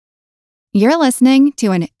You're listening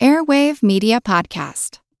to an Airwave Media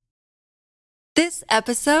Podcast. This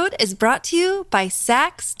episode is brought to you by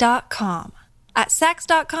Saks.com. At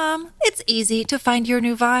Saks.com, it's easy to find your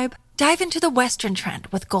new vibe. Dive into the Western trend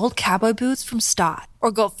with gold cowboy boots from Stott,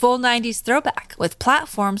 or go full 90s throwback with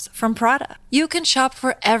platforms from Prada. You can shop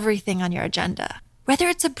for everything on your agenda, whether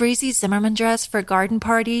it's a breezy Zimmermann dress for a garden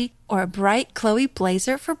party or a bright Chloe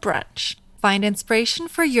blazer for brunch. Find inspiration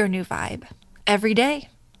for your new vibe every day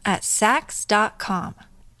at Saks.com.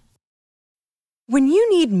 When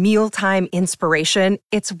you need mealtime inspiration,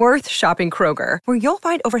 it's worth shopping Kroger, where you'll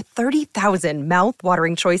find over 30,000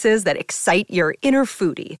 mouth-watering choices that excite your inner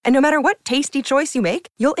foodie. And no matter what tasty choice you make,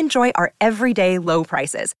 you'll enjoy our everyday low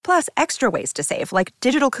prices, plus extra ways to save, like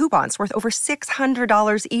digital coupons worth over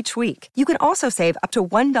 $600 each week. You can also save up to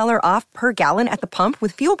 $1 off per gallon at the pump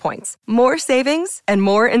with fuel points. More savings and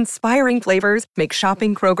more inspiring flavors make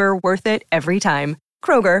shopping Kroger worth it every time.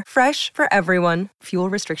 Kroger, fresh for everyone. Fuel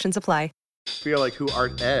restrictions apply. Feel like who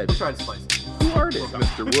art Ed? Try to spice it. Who art is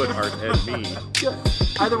Mr. Wood art Ed me? Yeah.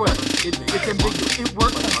 Either way, it's ambiguous. It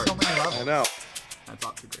works on so many levels. I know. That's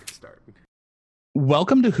off to a great start.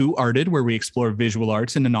 Welcome to Who Arted, where we explore visual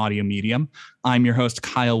arts in an audio medium. I'm your host,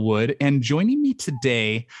 Kyle Wood, and joining me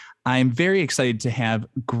today, I'm very excited to have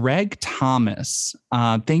Greg Thomas.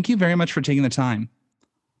 Thank you very much for taking the time.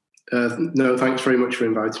 No, thanks very much for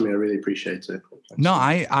inviting me. I really appreciate it. No,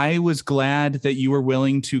 I was glad that you were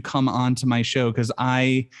willing to come on to my show because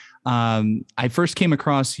I first came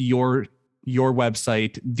across your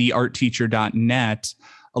website, theartteacher.net,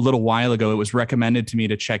 a little while ago. It was recommended to me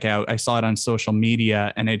to check out. I saw it on social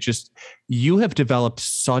media, and you have developed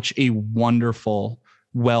such a wonderful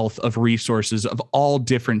wealth of resources of all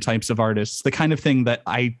different types of artists, the kind of thing that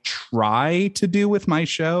I try to do with my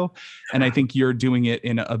show. And I think you're doing it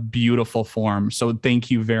in a beautiful form. So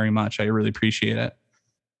thank you very much. I really appreciate it.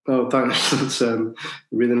 Oh, thanks. That's a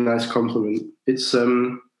really nice compliment. It's,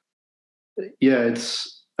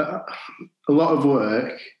 it's a lot of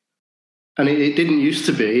work, and it didn't used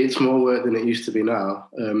to be. It's more work than it used to be now.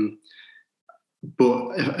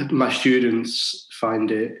 But my students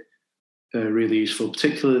find it really useful,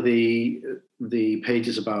 particularly the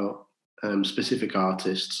pages about specific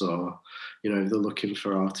artists, or if they're looking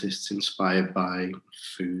for artists inspired by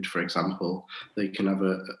food, for example, they can have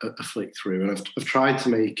a flick through. And I've tried to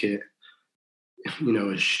make it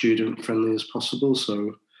as student friendly as possible,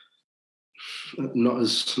 so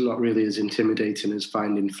not really as intimidating as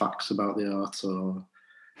finding facts about the art or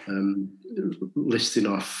listing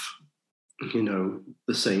off the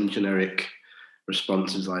same generic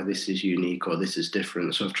responses like this is unique or this is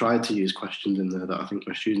different. So I've tried to use questions in there that I think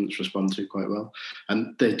my students respond to quite well,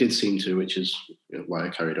 and they did seem to, which is why I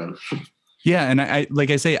carried on. Yeah, and I like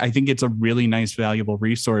I say, I think it's a really nice, valuable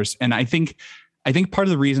resource, and I think part of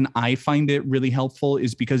the reason I find it really helpful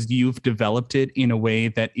is because you've developed it in a way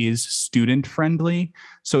that is student friendly.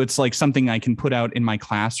 So it's like something I can put out in my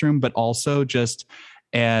classroom, but also just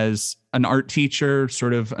as an art teacher,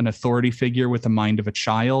 sort of an authority figure with the mind of a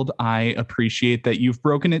child, I appreciate that you've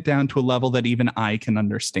broken it down to a level that even I can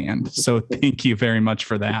understand. So thank you very much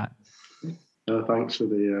for that. Thanks for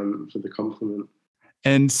the compliment.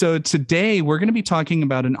 And so today we're going to be talking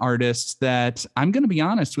about an artist that, I'm going to be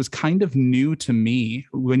honest, was kind of new to me.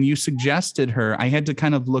 When you suggested her, I had to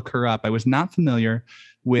kind of look her up. I was not familiar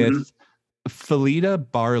with Phillida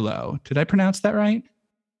Barlow. Did I pronounce that right?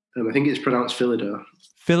 I think it's pronounced Phillida.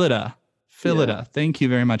 Phillida. Yeah. Thank you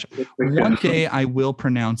very much. One day I will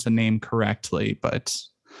pronounce a name correctly, but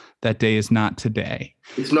that day is not today.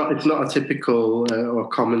 It's not a typical or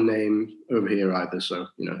common name over here either. So,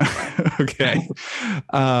 Okay.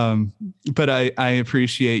 But I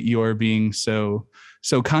appreciate your being so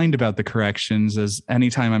kind about the corrections, as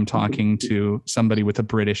anytime I'm talking to somebody with a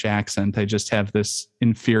British accent, I just have this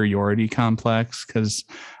inferiority complex because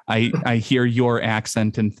I hear your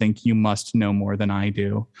accent and think you must know more than I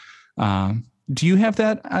do. Do you have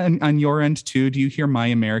that on your end too? Do you hear my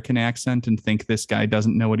American accent and think this guy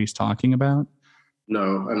doesn't know what he's talking about?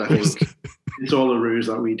 No, and I think it's all a ruse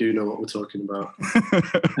that we do know what we're talking about.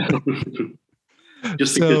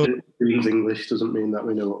 Just because it means English doesn't mean that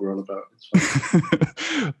we know what we're on about. It's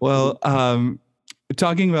fine. Well,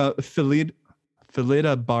 talking about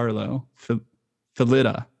Phillida Barlow,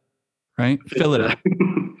 Phillida, right? Phillida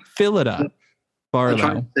Barlow. I'm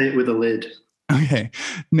trying to say it with a lid. Okay.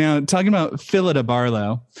 Now, talking about Phillida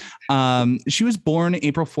Barlow, she was born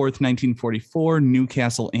April 4th, 1944,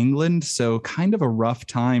 Newcastle, England. So kind of a rough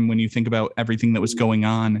time when you think about everything that was going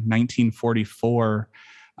on. 1944,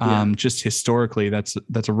 just historically, that's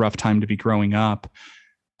a rough time to be growing up.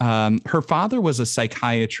 Her father was a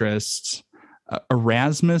psychiatrist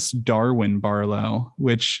Erasmus Darwin Barlow,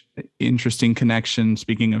 which interesting connection.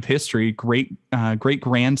 Speaking of history, great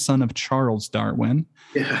grandson of Charles Darwin.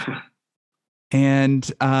 Yeah. And,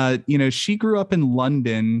 she grew up in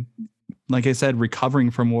London, like I said, recovering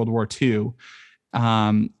from World War II.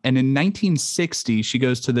 And in 1960, she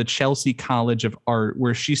goes to the Chelsea College of Art,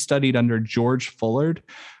 where she studied under George Fullard.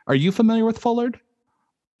 Are you familiar with Fullard?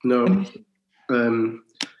 No,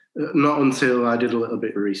 not until I did a little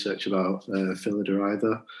bit of research about Phillida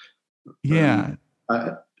either. Yeah.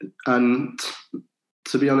 And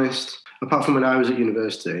to be honest, apart from when I was at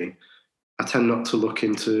university, I tend not to look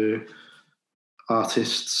into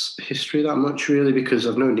artists' history that much, really, because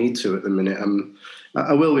I've no need to at the minute.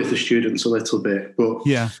 I will with the students a little bit, but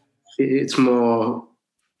yeah, it's more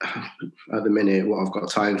at the minute what I've got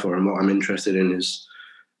time for and what I'm interested in is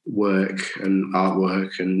work and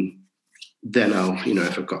artwork, and then I'll,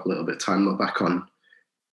 if I've got a little bit of time, look back on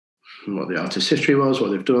what the artist's history was, what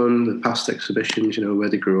they've done, the past exhibitions, where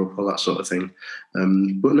they grew up, all that sort of thing.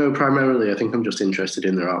 But no, primarily I think I'm just interested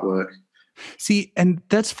in their artwork. See, and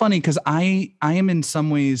that's funny because I am in some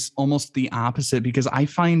ways almost the opposite, because I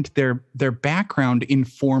find their background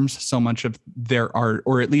informs so much of their art,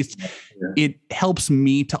 or at least it helps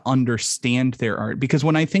me to understand their art. Because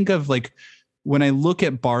when I think of when I look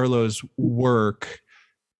at Barlow's work,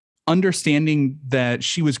 understanding that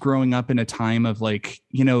she was growing up in a time of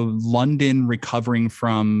London recovering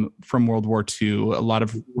from World War II, a lot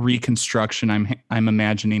of reconstruction I'm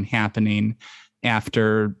imagining happening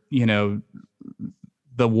after,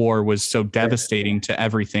 the war was so devastating to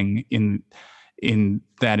everything in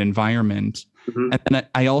that environment. Mm-hmm. And then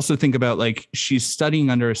I also think about she's studying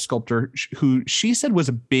under a sculptor who she said was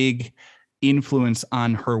a big influence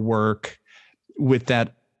on her work, with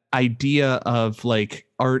that idea of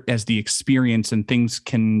art as the experience, and things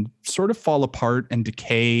can sort of fall apart and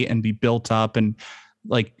decay and be built up. And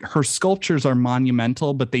her sculptures are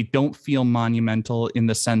monumental, but they don't feel monumental in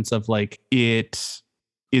the sense of it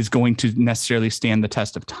is going to necessarily stand the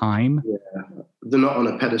test of time. Yeah, they're not on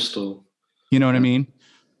a pedestal. You know what I mean?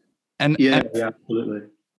 And yeah, absolutely.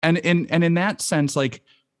 And in that sense,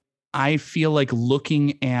 I feel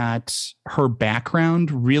looking at her background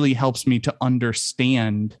really helps me to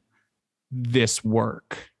understand this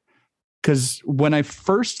work. Because when I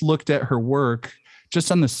first looked at her work, just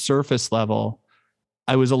on the surface level,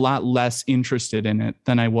 I was a lot less interested in it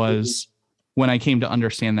than I was when I came to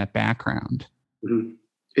understand that background. Mm-hmm.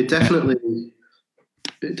 It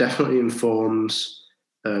definitely informs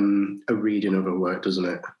a reading of her work, doesn't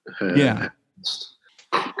it?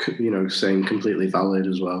 Saying completely valid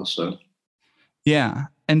as well. So yeah,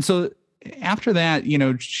 and so after that,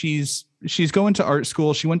 she's going to art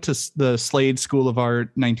school. She went to the Slade School of Art,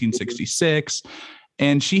 1966.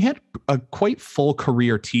 And she had a quite full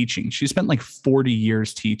career teaching. She spent 40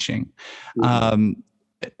 years teaching. Mm-hmm.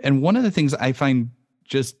 And one of the things I find,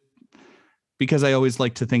 just because I always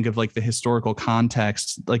like to think of the historical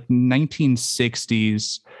context,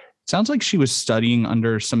 1960s, it sounds like she was studying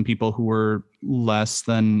under some people who were less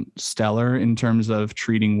than stellar in terms of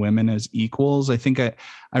treating women as equals. I think I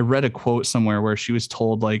read a quote somewhere where she was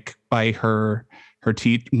told by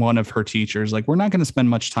one of her teachers, we're not going to spend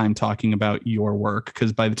much time talking about your work,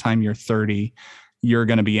 because by the time you're 30, you're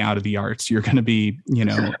going to be out of the arts. You're going to be,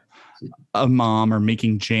 a mom or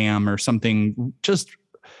making jam or something just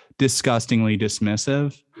disgustingly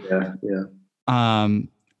dismissive. Yeah.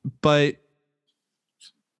 But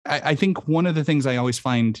I think one of the things I always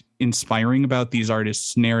find inspiring about these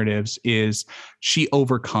artists' narratives is she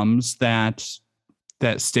overcomes that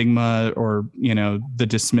stigma, or, the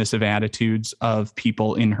dismissive attitudes of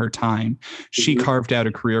people in her time. She carved out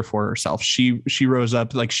a career for herself. She rose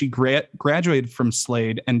up, she graduated from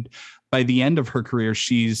Slade, and by the end of her career,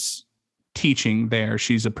 she's teaching there.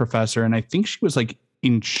 She's a professor. And I think she was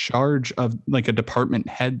in charge of a department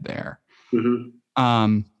head there.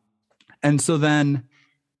 Mm-hmm. And so then,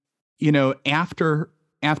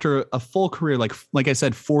 after a full career, like I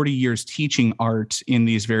said, 40 years teaching art in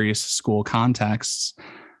these various school contexts,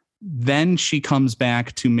 then she comes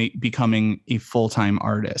back to becoming a full-time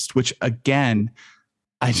artist, which again,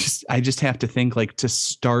 I just have to think to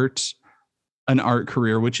start an art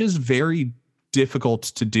career, which is very difficult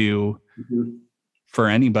to do for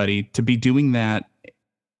anybody, to be doing that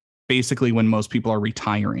basically when most people are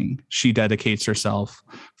retiring. She dedicates herself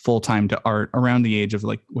full-time to art around the age of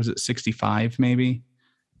was it 65 maybe?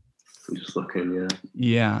 I'm just looking,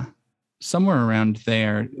 yeah, somewhere around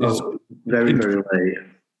there. Very late.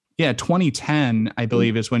 Yeah, 2010 I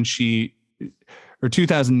believe is when she, or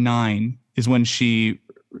 2009 is when she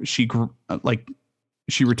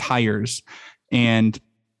retires, and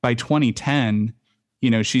by 2010,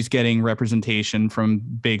 she's getting representation from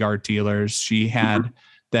big art dealers. She had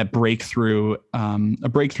that a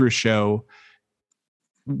breakthrough show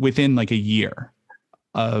within like a year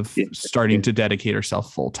of starting to dedicate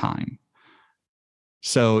herself full time.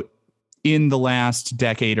 So in the last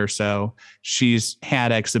decade or so, she's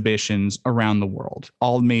had exhibitions around the world,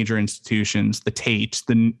 all major institutions, the Tate,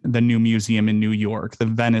 the New Museum in New York, the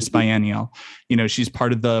Venice Biennial. She's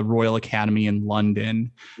part of the Royal Academy in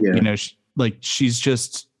London. Yeah. She's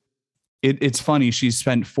just, it's funny. She's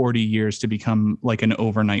spent 40 years to become like an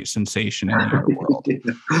overnight sensation in the art world.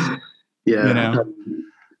 Yeah.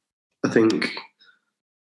 I think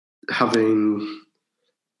having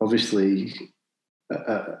obviously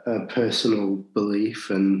a personal belief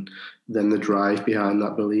and then the drive behind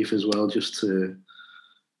that belief as well, just to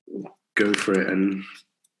go for it and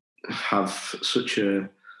have such a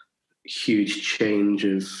huge change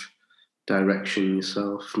of direction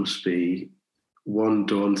yourself must be, one,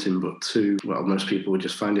 daunting, but two, well, most people would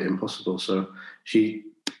just find it impossible. So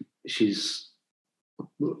she's,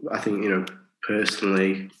 I think,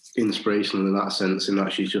 personally inspirational in that sense, in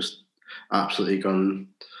that she's just absolutely gone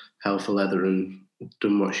hell for leather and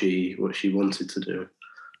done what she wanted to do,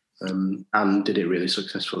 and did it really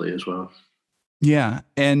successfully as well. Yeah,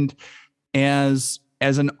 and as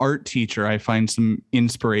an art teacher, I find some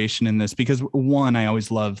inspiration in this because, one, I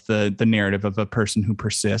always love the narrative of a person who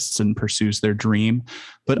persists and pursues their dream,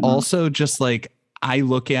 but also just like I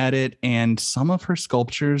look at it and some of her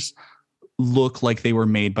sculptures look like they were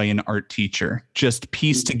made by an art teacher, just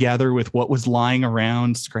pieced together with what was lying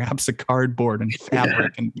around, scraps of cardboard and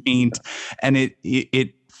fabric and paint. And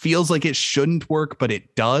it feels like it shouldn't work, but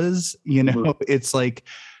it does, It's like,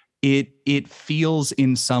 it feels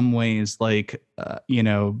in some ways like,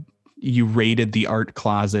 you raided the art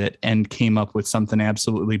closet and came up with something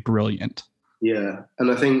absolutely brilliant. Yeah. And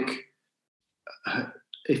I think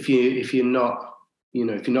if you're not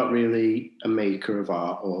really a maker of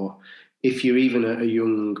art, or if you're even a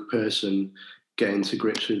young person getting to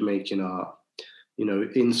grips with making art,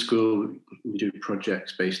 in school we do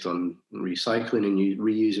projects based on recycling and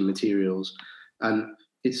reusing materials, and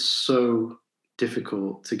it's so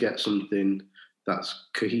difficult to get something that's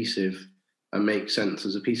cohesive and makes sense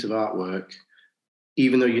as a piece of artwork,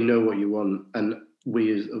 even though you know what you want. And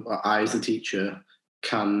I as the teacher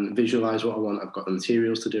can visualize what I want. I've got the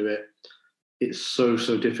materials to do it. It's so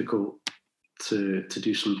difficult to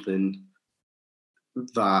do something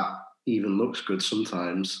that even looks good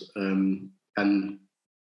sometimes, and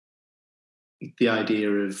the idea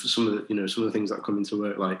of some of the things that come into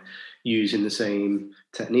work, like using the same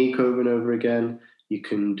technique over and over again, you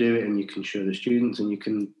can do it and you can show the students and you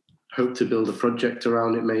can hope to build a project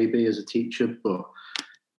around it maybe as a teacher, but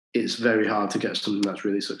it's very hard to get something that's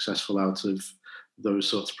really successful out of those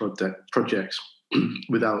sorts of projects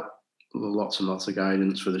without lots and lots of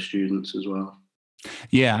guidance for the students as well.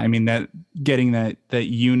 Yeah, I mean, that getting that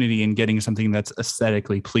unity and getting something that's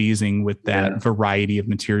aesthetically pleasing with that variety of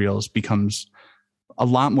materials becomes a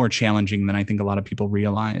lot more challenging than I think a lot of people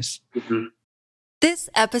realize. Mm-hmm. This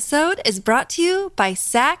episode is brought to you by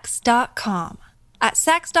Saks.com. At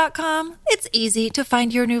Saks.com, it's easy to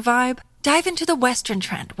find your new vibe. Dive into the Western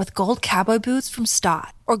trend with gold cowboy boots from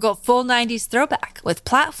Stott, or go full 90s throwback with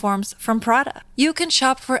platforms from Prada. You can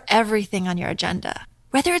shop for everything on your agenda,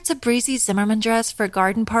 whether it's a breezy Zimmermann dress for a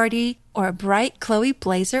garden party or a bright Chloe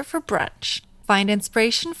blazer for brunch. Find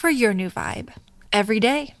inspiration for your new vibe every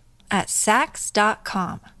day at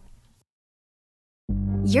Saks.com.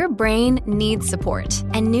 Your brain needs support,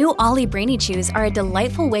 and new Ollie Brainy Chews are a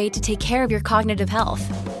delightful way to take care of your cognitive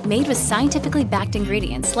health. Made with scientifically backed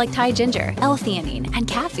ingredients like Thai ginger, L-theanine, and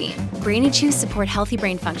caffeine, Brainy Chews support healthy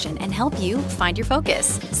brain function and help you find your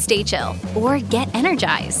focus, stay chill, or get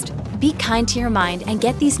energized. Be kind to your mind and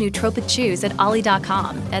get these nootropic chews at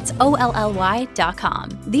Ollie.com. That's OLLY.com.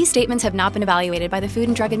 These statements have not been evaluated by the Food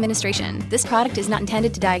and Drug Administration. This product is not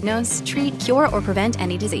intended to diagnose, treat, cure, or prevent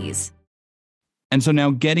any disease. And so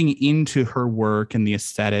now getting into her work and the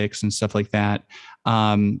aesthetics and stuff like that,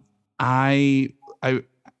 I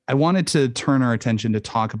wanted to turn our attention to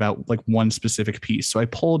talk about like one specific piece. So I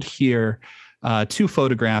pulled here two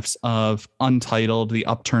photographs of Untitled, the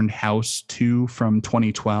Upturned House 2 from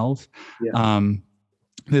 2012. Yeah.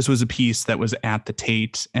 This was a piece that was at the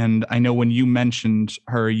Tate. And I know when you mentioned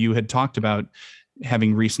her, you had talked about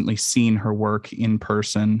having recently seen her work in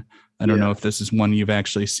person. I don't know if this is one you've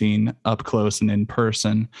actually seen up close and in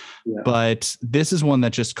person, but this is one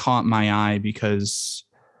that just caught my eye because,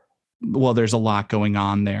 well, there's a lot going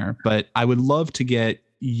on there, but I would love to get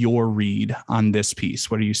your read on this piece.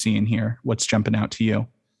 What are you seeing here? What's jumping out to you?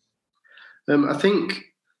 I think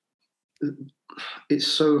it's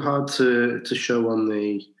so hard to show on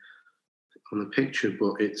the picture,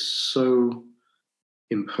 but it's so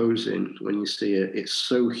imposing when you see it. It's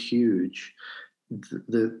so huge.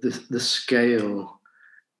 The scale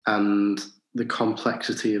and the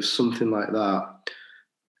complexity of something like that,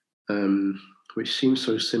 which seems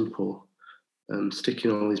so simple,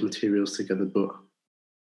 sticking all these materials together. But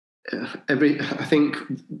I think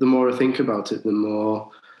the more I think about it, the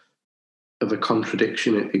more of a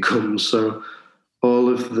contradiction it becomes. So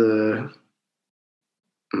all of the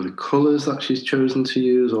colours that she's chosen to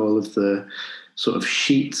use, all of the sort of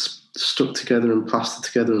sheets stuck together and plastered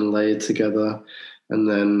together and layered together, and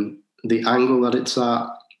then the angle that it's at,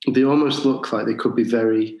 they almost look like they could be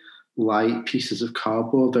very light pieces of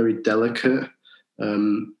cardboard, very delicate,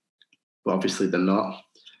 but obviously they're not.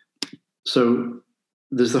 So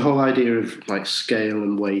there's the whole idea of like scale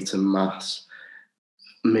and weight and mass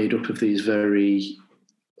made up of these very,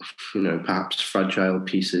 perhaps fragile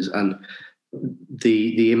pieces, and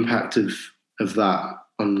the impact of that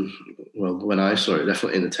on, well, when I saw it,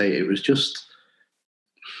 definitely in the Tate, it was just,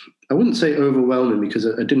 I wouldn't say overwhelming, because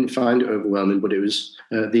I didn't find it overwhelming, but it was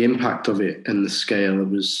the impact of it and the scale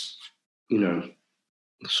was,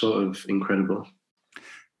 sort of incredible.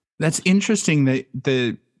 That's interesting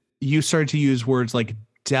that you started to use words like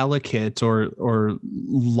delicate or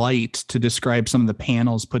light to describe some of the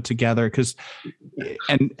panels put together, because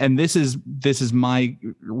and this is my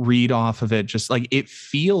read off of it, just like it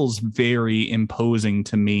feels very imposing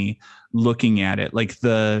to me looking at it, like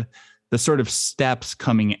the sort of steps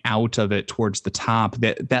coming out of it towards the top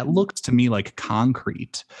that looks to me like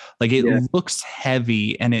concrete, like it looks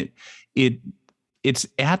heavy, and it's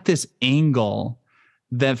at this angle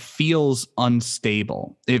that feels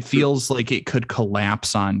unstable. It feels like it could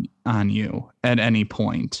collapse on you at any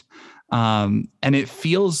point. And it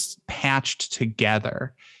feels patched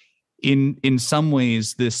together. In some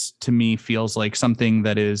ways, this to me feels like something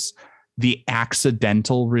that is the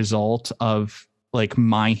accidental result of like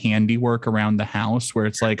my handiwork around the house, where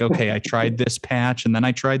it's like, okay, I tried this patch, and then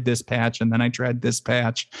I tried this patch, and then I tried this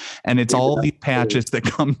patch. And it's all these patches that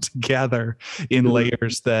come together in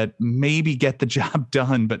layers that maybe get the job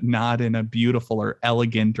done, but not in a beautiful or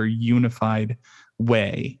elegant or unified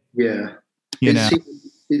way. Yeah.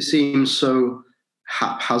 It seems so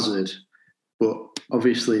haphazard, but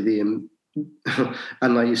obviously and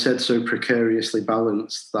like you said, so precariously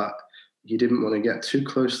balanced that you didn't want to get too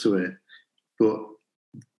close to it. But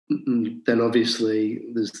then obviously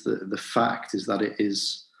there's the fact is that it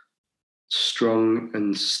is strong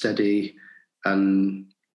and steady and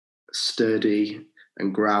sturdy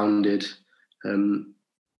and grounded.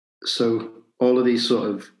 So all of these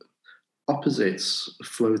sort of opposites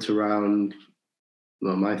float around,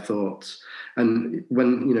 well, my thoughts. And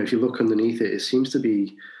when, if you look underneath it, it seems to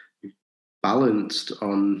be balanced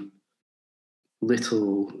on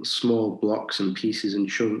little small blocks and pieces and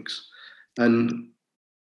chunks. And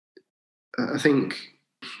I think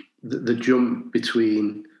the jump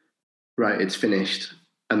between, right, it's finished,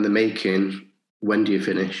 and the making, when do you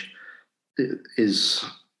finish, is,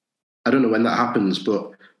 I don't know when that happens,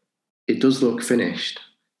 but it does look finished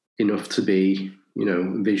enough to be,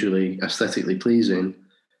 visually, aesthetically pleasing.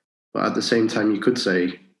 But at the same time, you could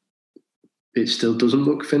say it still doesn't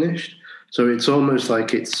look finished. So it's almost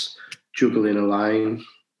like it's juggling a line.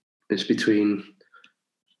 It's between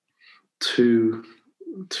two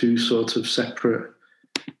sort of separate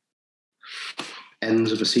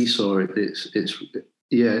ends of a seesaw.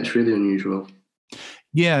 It's really unusual.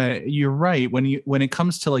 Yeah, you're right. When it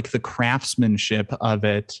comes to like the craftsmanship of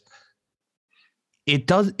it, it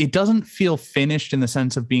doesn't feel finished in the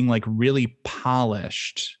sense of being like really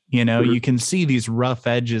polished. Mm-hmm. You can see these rough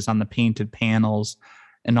edges on the painted panels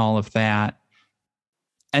and all of that.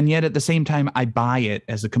 And yet at the same time, I buy it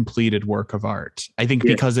as a completed work of art. I think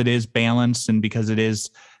because it is balanced and because it is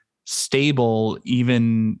stable,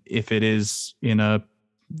 even if it is even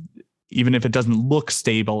if it doesn't look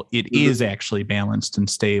stable, it is actually balanced and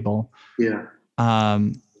stable. Yeah.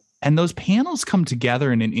 And those panels come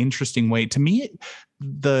together in an interesting way. To me,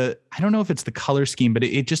 I don't know if it's the color scheme, but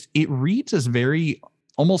it reads as very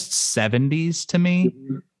almost 70s to me.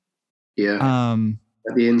 Yeah.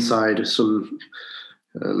 At the inside, some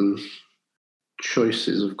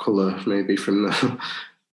choices of color, maybe from the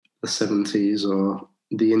 70s, or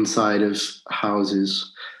the inside of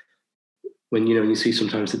houses. When you see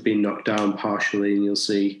sometimes they've been knocked down partially, and you'll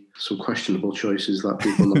see some questionable choices that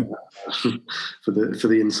people make for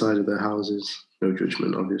the inside of their houses. No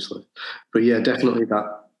judgment, obviously, but yeah, definitely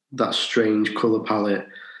that strange color palette,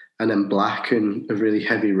 and then black and a really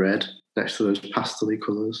heavy red next to those pastel-y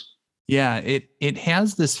colors. Yeah, it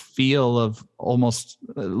has this feel of almost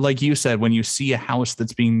like you said, when you see a house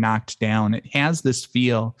that's being knocked down, it has this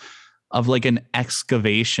feel of like an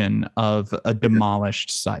excavation of a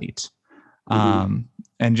demolished site.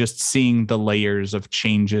 And just seeing the layers of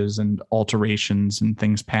changes and alterations and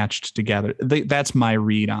things patched together. That's my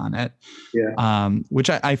read on it. Yeah. Which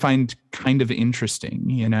I find kind of interesting,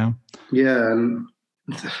 you know? Yeah. And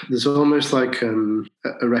there's almost like a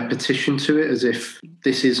repetition to it, as if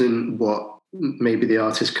this isn't what maybe the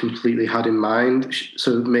artist completely had in mind.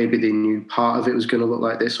 So maybe they knew part of it was going to look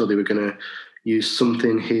like this, or they were going to use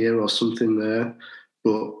something here or something there.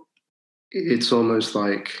 But it's almost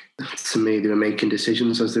like, to me, they were making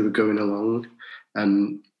decisions as they were going along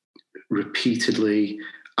and repeatedly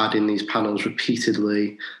adding these panels,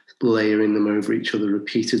 repeatedly layering them over each other,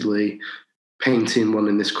 repeatedly painting one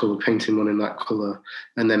in this colour, painting one in that colour,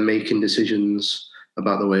 and then making decisions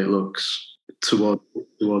about the way it looks towards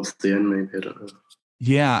the end, maybe. I don't know.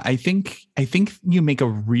 Yeah, I think you make a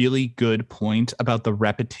really good point about the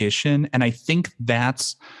repetition. And I think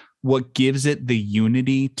that's what gives it the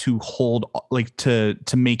unity to hold, like to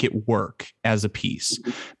make it work as a piece.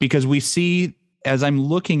 Because we see, as I'm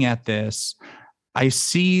looking at this, I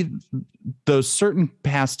see those certain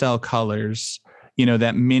pastel colors, you know,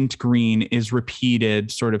 that mint green is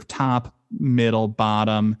repeated sort of top, middle,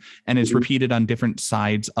 bottom, and it's repeated on different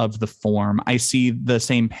sides of the form. I see the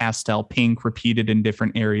same pastel pink repeated in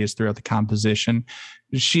different areas throughout the composition.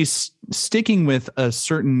 She's sticking with a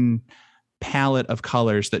certain palette of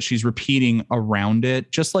colors that she's repeating around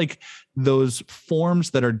it, just like those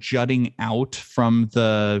forms that are jutting out from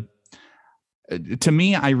the, to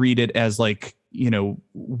me, I read it as like, you know,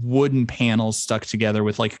 wooden panels stuck together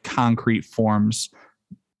with like concrete forms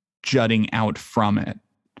jutting out from it.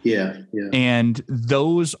 Yeah. And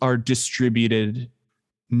those are distributed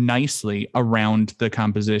nicely around the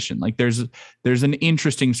composition. Like there's an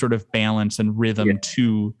interesting sort of balance and rhythm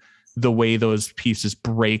to the way those pieces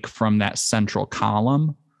break from that central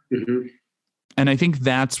column. And I think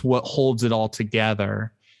that's what holds it all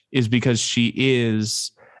together, is because she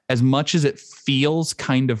is, as much as it feels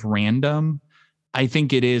kind of random, I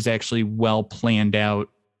think it is actually well planned out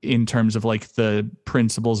in terms of like the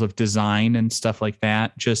principles of design and stuff like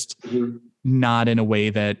that, just not in a way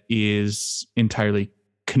that is entirely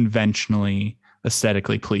conventionally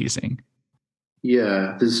aesthetically pleasing.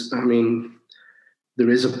 Yeah, there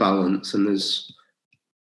is a balance, and there's,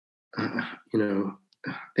 you know,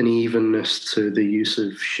 an evenness to the use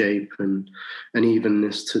of shape and an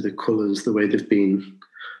evenness to the colours, the way they've been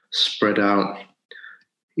spread out.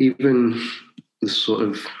 Even the sort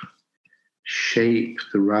of shape,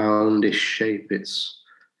 the roundish shape, it's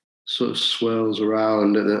sort of swirls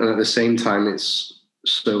around, and at the same time it's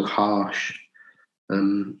so harsh.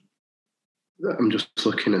 I'm just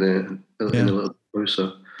looking at it in a little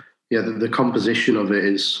closer. Yeah, the composition of it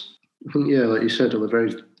is, yeah, like you said,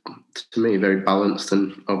 very, to me, very balanced,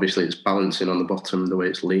 and obviously it's balancing on the bottom the way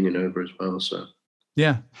it's leaning over as well. So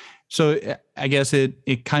yeah, so I guess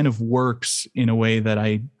it kind of works in a way that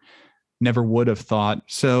I never would have thought.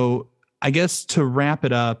 So I guess to wrap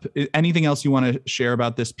it up, anything else you want to share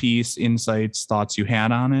about this piece, insights, thoughts you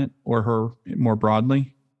had on it, or her more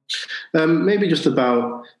broadly? Maybe just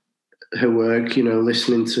about her work, you know,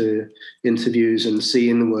 listening to interviews and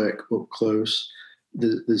seeing the work up close.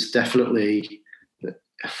 There's definitely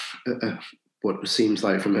what seems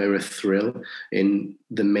like from her a thrill in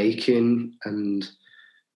the making and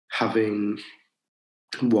having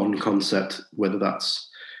one concept, whether that's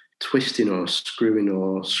twisting or screwing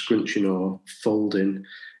or scrunching or folding,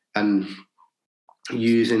 and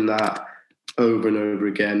using that over and over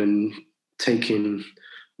again, and taking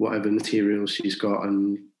whatever materials she's got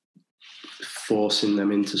and forcing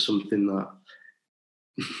them into something that,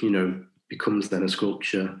 you know, becomes then a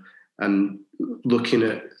sculpture. And looking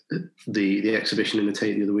at the exhibition in the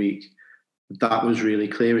Tate the other week, that was really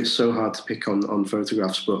clear. It's so hard to pick on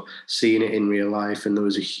photographs, but seeing it in real life, and there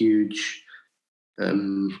was a huge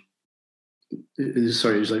it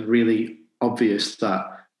was like really obvious that,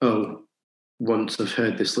 oh, once I've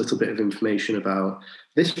heard this little bit of information about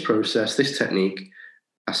this process, this technique,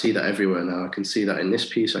 I see that everywhere now. I can see that in this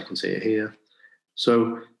piece, I can see it here.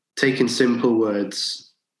 So taking simple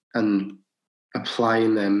words and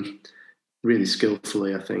applying them really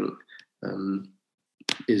skillfully, I think,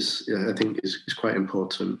 is quite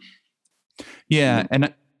important. Yeah,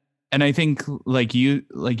 and I think like you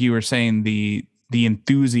were saying, the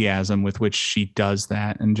enthusiasm with which she does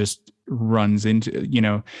that and just runs into, you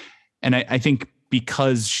know, and I think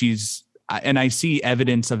because and I see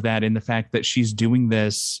evidence of that in the fact that she's doing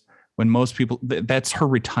this when most people, that's her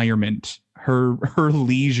retirement. her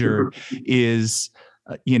leisure is,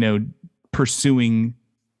 pursuing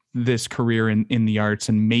this career in the arts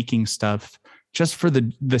and making stuff just for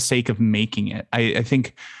the sake of making it. I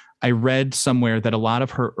think I read somewhere that a lot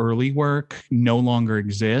of her early work no longer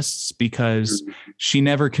exists because she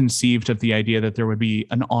never conceived of the idea that there would be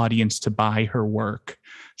an audience to buy her work.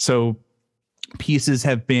 So pieces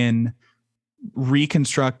have been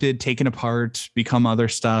reconstructed, taken apart, become other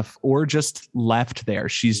stuff, or just left there.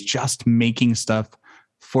 She's just making stuff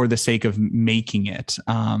for the sake of making it.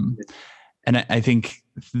 And I think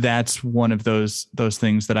that's one of those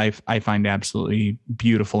things that I find absolutely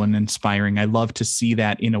beautiful and inspiring. I love to see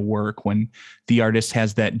that in a work when the artist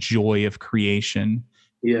has that joy of creation.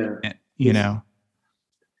 Yeah.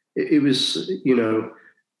 It was,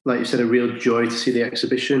 like you said, a real joy to see the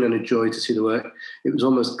exhibition and a joy to see the work. It was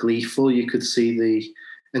almost gleeful. You could see the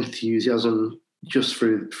enthusiasm just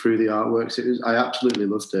through the artworks. I absolutely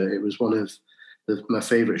loved it. It was one of my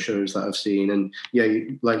favorite shows that I've seen. And yeah,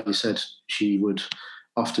 like you said, she would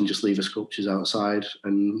often just leave her sculptures outside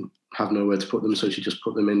and have nowhere to put them. So she just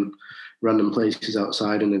put them in random places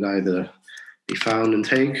outside, and they'd either be found and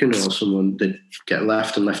taken, or someone they'd get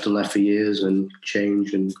left for years and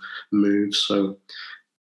change and move. So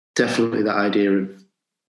definitely that idea of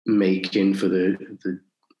making for the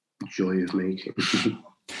joy of making.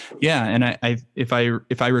 Yeah, and if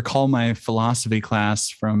I recall my philosophy class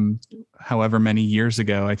from however many years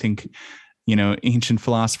ago, I think ancient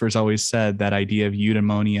philosophers always said that idea of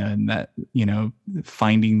eudaimonia, and that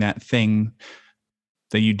finding that thing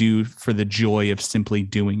that you do for the joy of simply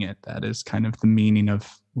doing it. That is kind of the meaning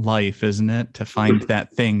of life, isn't it? To find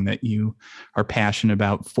that thing that you are passionate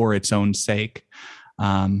about for its own sake.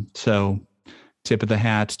 So tip of the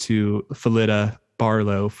hat to Philida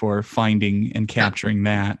Barlow for finding and capturing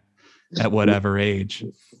that at whatever age.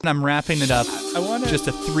 And I'm wrapping it up. I want just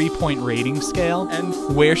a 3-point rating scale.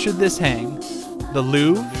 And where should this hang? The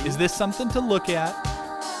Louvre? Is this something to look at?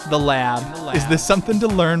 The lab? Is this something to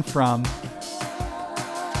learn from?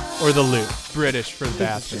 Or the Louvre? British for the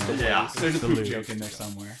bathroom. Yeah, there's a food joke in there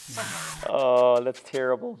somewhere. Oh, that's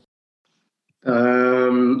terrible.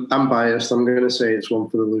 I'm biased. I'm going to say it's one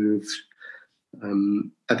for the Louvre.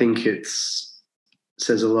 I think it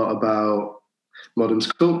says a lot about modern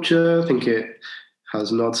sculpture. I think it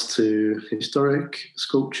has nods to historic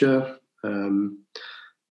sculpture. To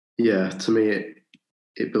me,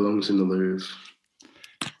 it belongs in the Louvre.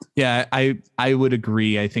 Yeah, I would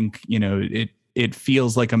agree. I think, it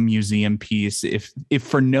feels like a museum piece, if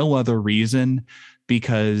for no other reason,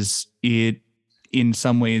 because it in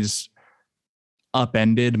some ways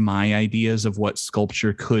upended my ideas of what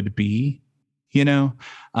sculpture could be. I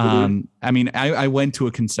went to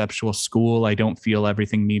a conceptual school. I don't feel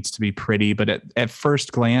everything needs to be pretty, but at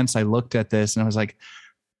first glance, I looked at this and I was like,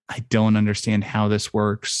 I don't understand how this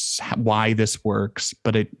works, why this works,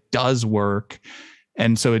 but it does work.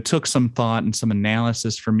 And so it took some thought and some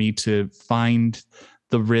analysis for me to find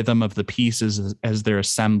the rhythm of the pieces as they're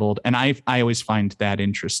assembled. And I always find that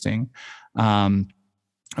interesting.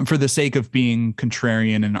 For the sake of being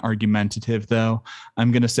contrarian and argumentative, though,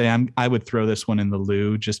 I'm going to say I would throw this one in the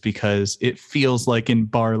loo, just because it feels like in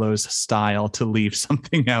Barlow's style to leave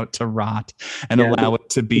something out to rot and allow it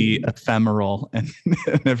to be ephemeral and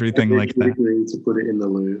everything like that. Agree to put it in the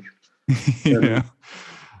loo.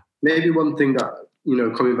 Maybe one thing that,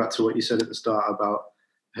 coming back to what you said at the start about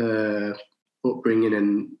her upbringing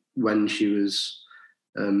and when she was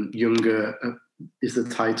younger, is the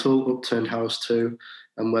title Upturned House 2,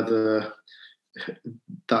 and whether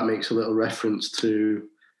that makes a little reference to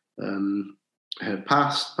her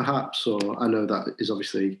past, perhaps, or I know that is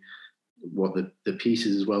obviously what the piece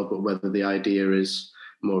is as well, but whether the idea is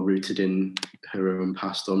more rooted in her own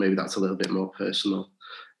past, or maybe that's a little bit more personal.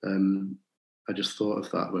 I just thought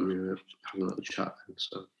of that when we were having a little chat.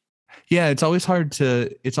 So. Yeah, it's always hard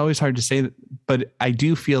to say, but I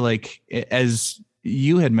do feel like, as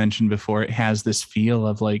you had mentioned before, it has this feel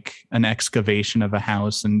of like an excavation of a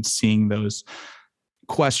house and seeing those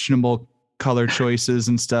questionable color choices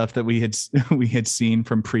and stuff that we had seen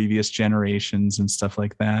from previous generations and stuff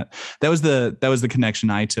like that. That was the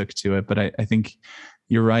connection I took to it. But I think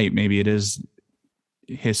you're right. Maybe it is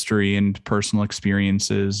history and personal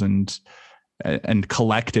experiences and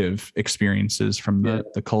collective experiences from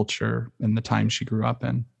the culture and the time she grew up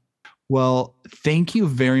in. Well, thank you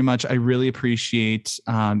very much. I really appreciate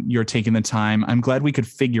your taking the time. I'm glad we could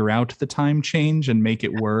figure out the time change and make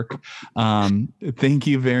it work. Thank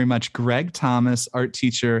you very much. Greg Thomas, art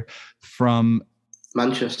teacher from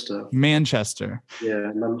Manchester.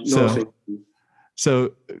 Yeah.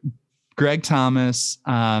 So Greg Thomas,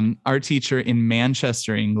 art teacher in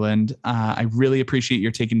Manchester, England. I really appreciate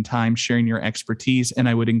your taking time, sharing your expertise, and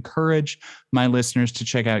I would encourage my listeners to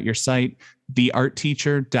check out your site,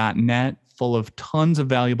 theartteacher.net, full of tons of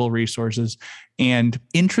valuable resources and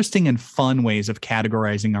interesting and fun ways of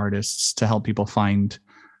categorizing artists to help people find,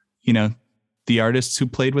 the artists who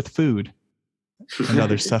played with food and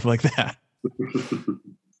other stuff like that.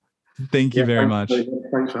 Thank you very much.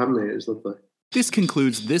 Thanks for having me. It was lovely. This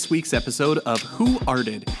concludes this week's episode of Who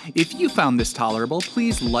Arted. If you found this tolerable,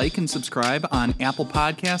 please like and subscribe on Apple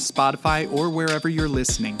Podcasts, Spotify, or wherever you're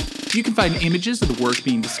listening. You can find images of the work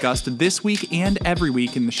being discussed this week and every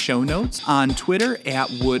week in the show notes, on Twitter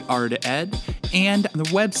 @WoodArtEd, and on the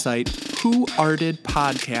website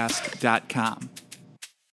whoartedpodcast.com.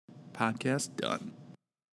 Podcast done.